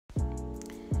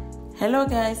Hello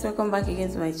guys, welcome back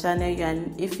again to my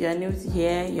channel. If you are new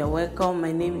here, you're welcome.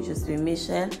 My name is Josephine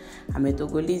Michelle. I'm a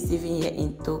Togolese living here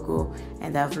in Togo,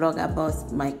 and I vlog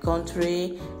about my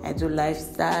country. I do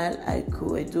lifestyle, I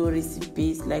do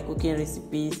recipes, like cooking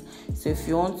recipes. So if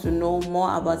you want to know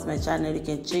more about my channel, you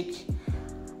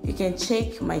can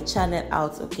check my channel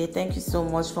out. Okay, thank you so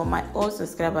much. For my old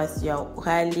subscribers, you're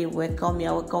highly welcome.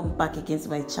 You're welcome back again to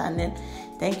my channel.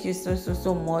 Thank you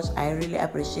so much. I really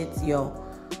appreciate your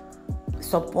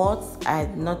support. I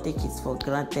do not take it for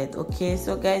granted. Okay,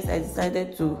 so guys, I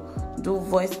decided to do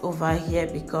voiceover here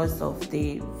because of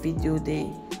the video.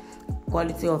 The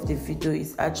quality of the video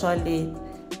is actually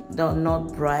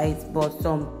not bright, but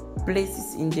some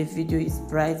places in the video is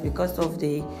bright because of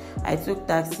I took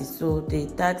taxi, so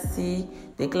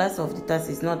the glass of the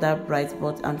taxi is not that bright,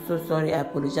 but I'm so sorry. I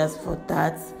apologize for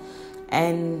that.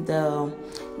 And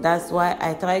that's why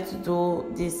I try to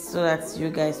do this so that you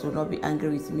guys will not be angry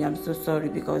with me. I'm so sorry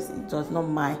because it was not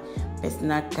my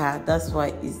personal car. That's why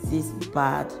it's this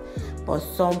bad. But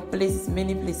some places,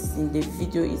 many places in the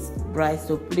video is bright,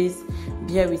 so please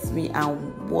bear with me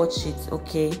and watch it.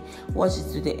 Okay, watch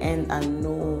it to the end and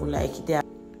know like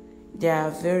there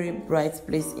are very bright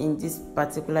places in this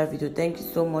particular video. Thank you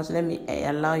so much. Let me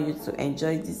allow you to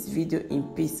enjoy this video in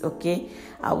peace. Okay,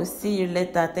 I will see you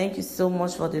later. Thank you so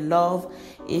much for the love.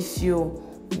 If you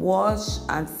watch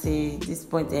until this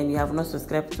point and you have not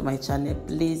subscribed to my channel,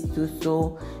 please do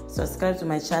so. Subscribe to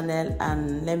my channel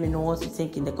and let me know what you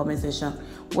think in the comment section.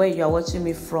 Where you are watching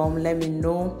me from, let me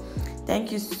know.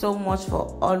 Thank you so much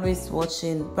for always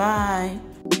watching. Bye.